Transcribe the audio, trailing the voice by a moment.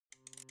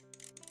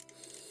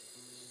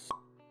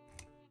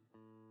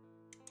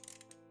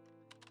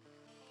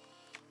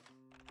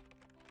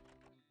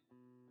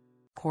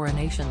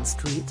Coronation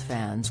Street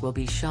fans will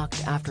be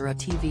shocked after a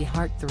TV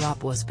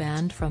heartthrob was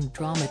banned from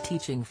drama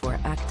teaching for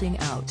acting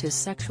out his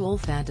sexual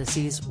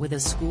fantasies with a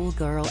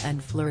schoolgirl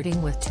and flirting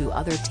with two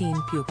other teen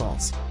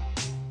pupils.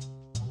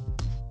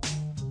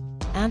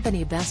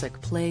 Anthony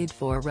Bessick played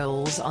 4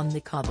 roles on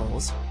The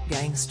Cobbles: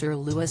 gangster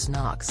Lewis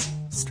Knox,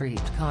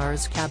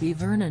 streetcar's cabbie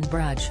Vernon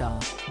Bradshaw,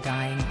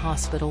 dying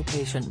hospital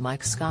patient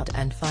Mike Scott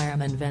and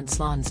fireman Vince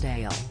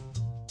Lonsdale.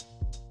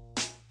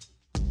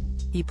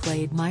 He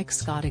played Mike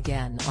Scott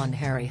again on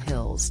Harry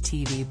Hill's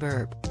TV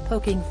Burp,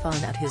 poking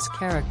fun at his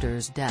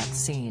character's death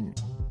scene.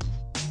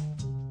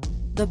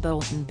 The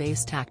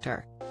Bolton-based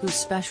actor, who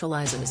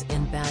specializes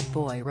in bad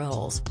boy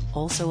roles,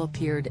 also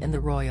appeared in The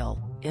Royal,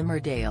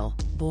 Emmerdale,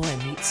 Boy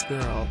Meets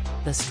Girl,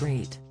 The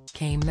Street,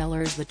 Kay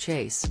Miller's The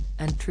Chase,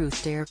 and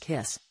Truth Dare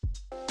Kiss.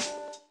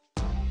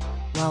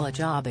 While a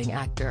jobbing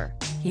actor,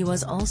 he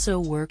was also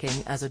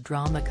working as a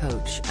drama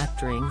coach at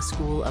Tring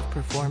School of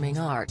Performing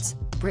Arts,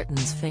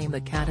 Britain's Fame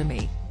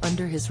Academy,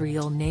 under his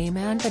real name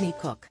Anthony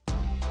Cook.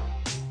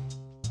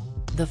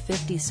 The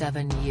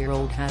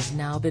 57-year-old has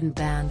now been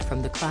banned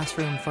from the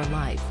classroom for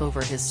life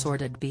over his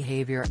sordid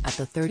behaviour at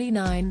the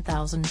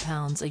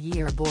 £39,000 a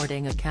year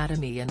boarding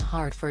academy in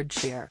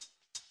Hertfordshire.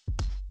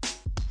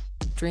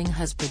 Tring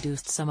has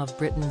produced some of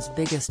Britain's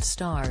biggest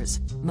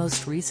stars,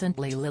 most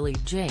recently Lily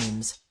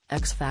James,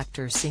 X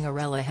Factor singer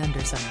Ella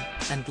Henderson,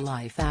 and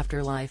Life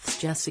After Life's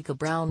Jessica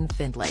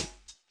Brown-Findlay.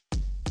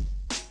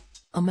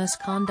 A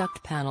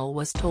misconduct panel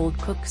was told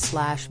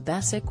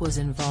Cook/Bessick was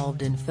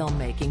involved in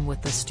filmmaking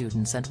with the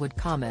students and would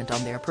comment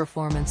on their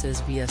performances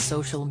via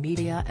social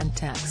media and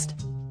text.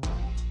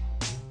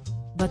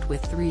 But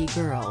with 3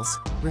 girls,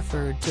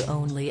 referred to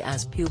only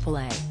as Pupil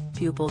A,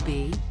 Pupil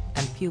B,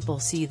 and Pupil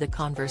C, the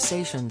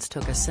conversations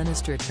took a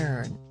sinister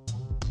turn.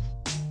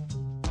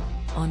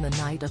 On the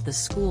night of the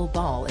school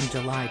ball in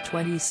July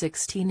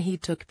 2016, he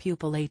took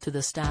Pupil A to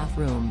the staff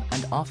room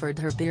and offered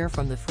her beer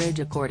from the fridge,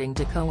 according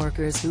to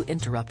co-workers who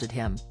interrupted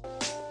him.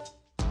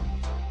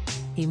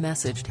 He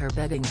messaged her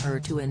begging her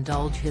to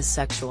indulge his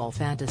sexual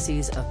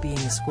fantasies of being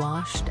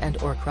squashed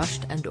and/or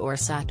crushed and/or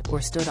sat or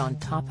stood on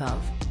top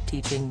of.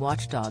 Teaching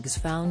watchdogs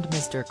found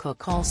Mr.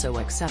 Cook also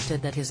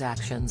accepted that his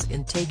actions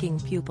in taking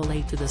Pupil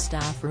A to the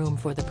staff room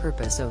for the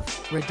purpose of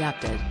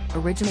redacted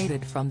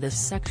originated from this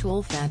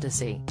sexual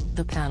fantasy,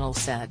 the panel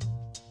said.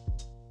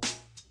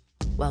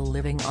 While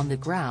living on the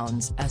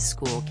grounds as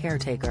school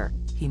caretaker,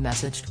 he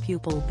messaged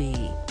Pupil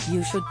B,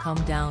 "You should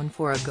come down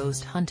for a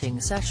ghost hunting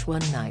sesh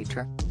one night.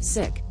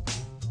 Sick.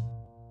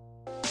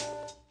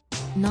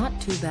 Not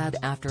too bad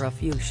after a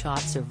few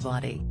shots of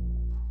vodka."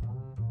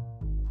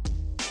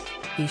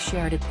 He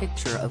shared a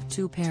picture of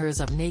 2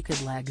 pairs of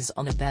naked legs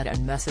on a bed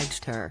and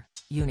messaged her,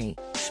 "Uni,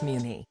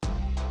 schmuni.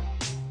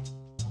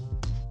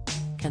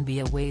 Can be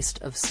a waste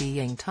of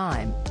seeing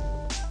time.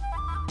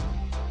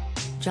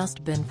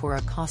 Just been for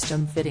a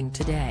costume fitting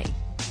today.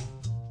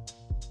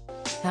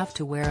 Have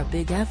to wear a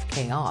big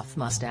FK off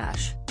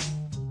mustache.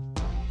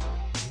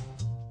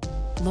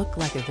 Look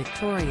like a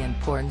Victorian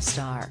porn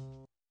star."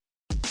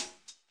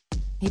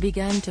 He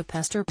began to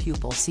pester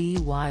Pupil C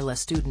while a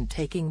student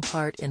taking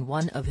part in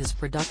one of his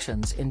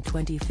productions in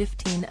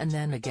 2015 and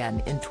then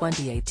again in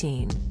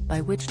 2018,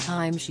 by which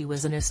time she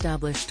was an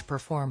established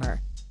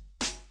performer.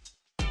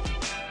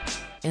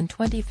 In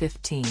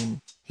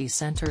 2015, he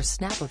sent her a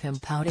snap of him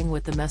pouting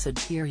with the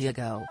message, "Here you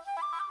go.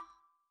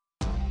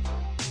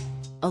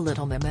 A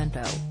little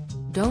memento.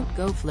 Don't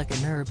go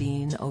flicking her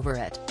bean over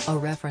it," a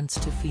reference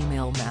to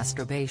female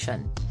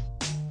masturbation.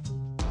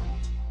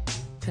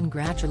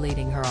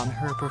 Congratulating her on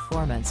her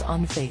performance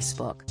on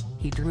Facebook,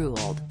 he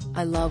drooled,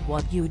 "I love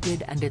what you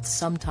did, and it's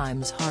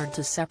sometimes hard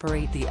to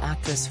separate the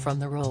actress from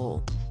the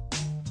role.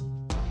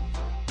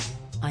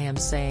 I am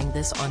saying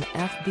this on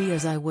FB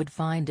as I would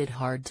find it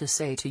hard to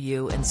say to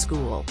you in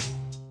school."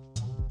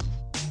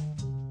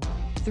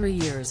 3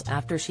 years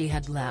after she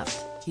had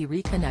left, he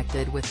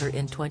reconnected with her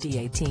in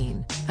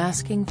 2018,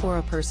 asking for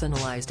a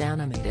personalized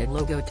animated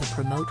logo to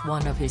promote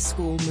one of his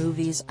school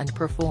movies and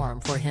perform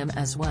for him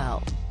as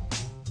well.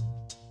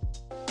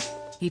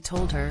 He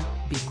told her,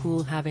 "Be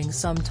cool having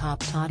some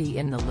top toddy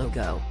in the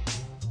logo.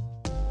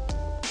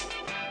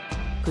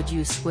 Could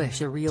you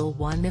squish a real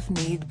one if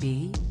need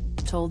be?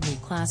 Told me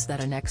class that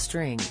an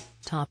X-string,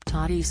 top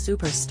toddy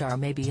superstar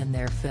may be in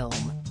their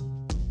film."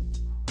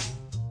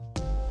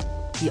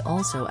 He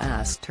also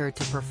asked her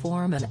to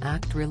perform an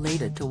act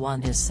related to one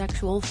of his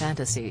sexual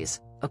fantasies,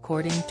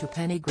 according to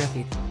Penny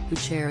Griffith, who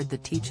chaired the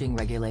Teaching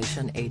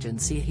Regulation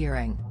Agency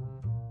hearing.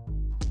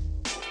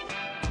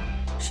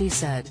 She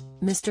said,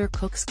 Mr.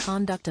 Cook's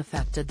conduct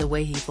affected the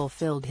way he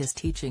fulfilled his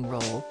teaching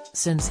role,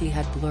 since he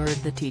had blurred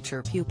the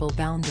teacher-pupil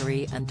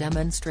boundary and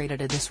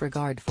demonstrated a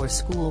disregard for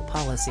school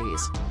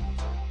policies.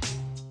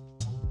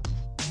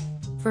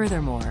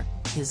 Furthermore,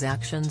 his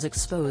actions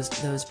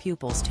exposed those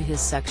pupils to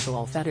his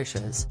sexual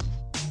fetishes.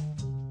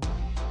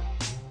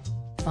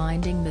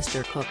 Finding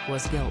Mr. Cook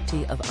was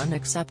guilty of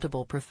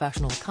unacceptable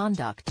professional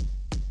conduct.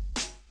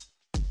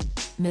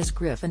 Ms.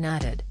 Griffin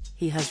added,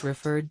 he has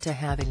referred to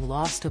having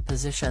lost a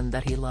position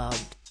that he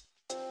loved.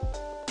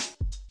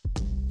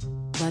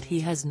 but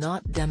he has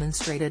not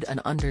demonstrated an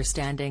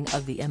understanding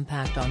of the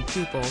impact on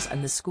pupils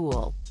and the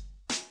school.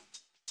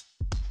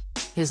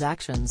 His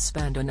actions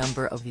spanned a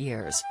number of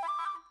years.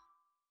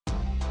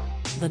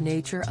 The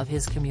nature of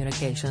his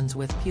communications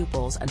with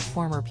pupils and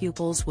former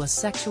pupils was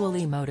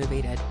sexually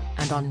motivated,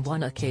 and on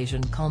one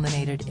occasion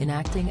culminated in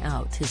acting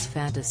out his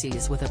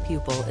fantasies with a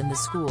pupil in the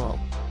school.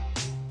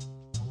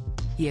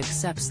 He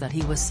accepts that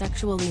he was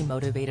sexually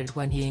motivated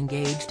when he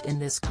engaged in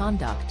this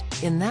conduct,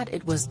 in that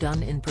it was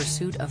done in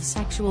pursuit of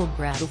sexual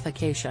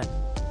gratification.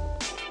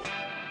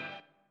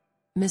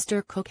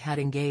 Mr. Cook had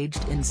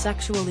engaged in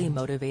sexually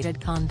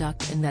motivated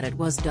conduct in that it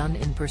was done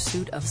in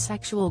pursuit of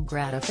sexual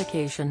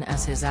gratification,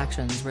 as his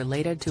actions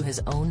related to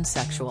his own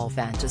sexual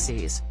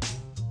fantasies.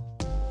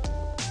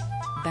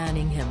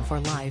 Banning him for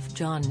life.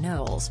 John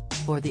Knowles,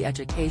 for the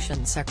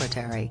Education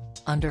Secretary,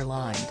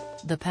 underlined,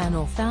 the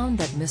panel found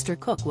that Mr.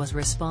 Cook was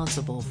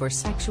responsible for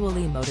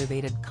sexually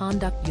motivated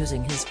conduct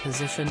using his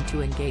position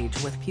to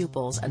engage with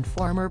pupils and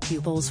former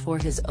pupils for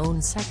his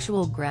own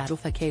sexual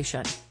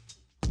gratification.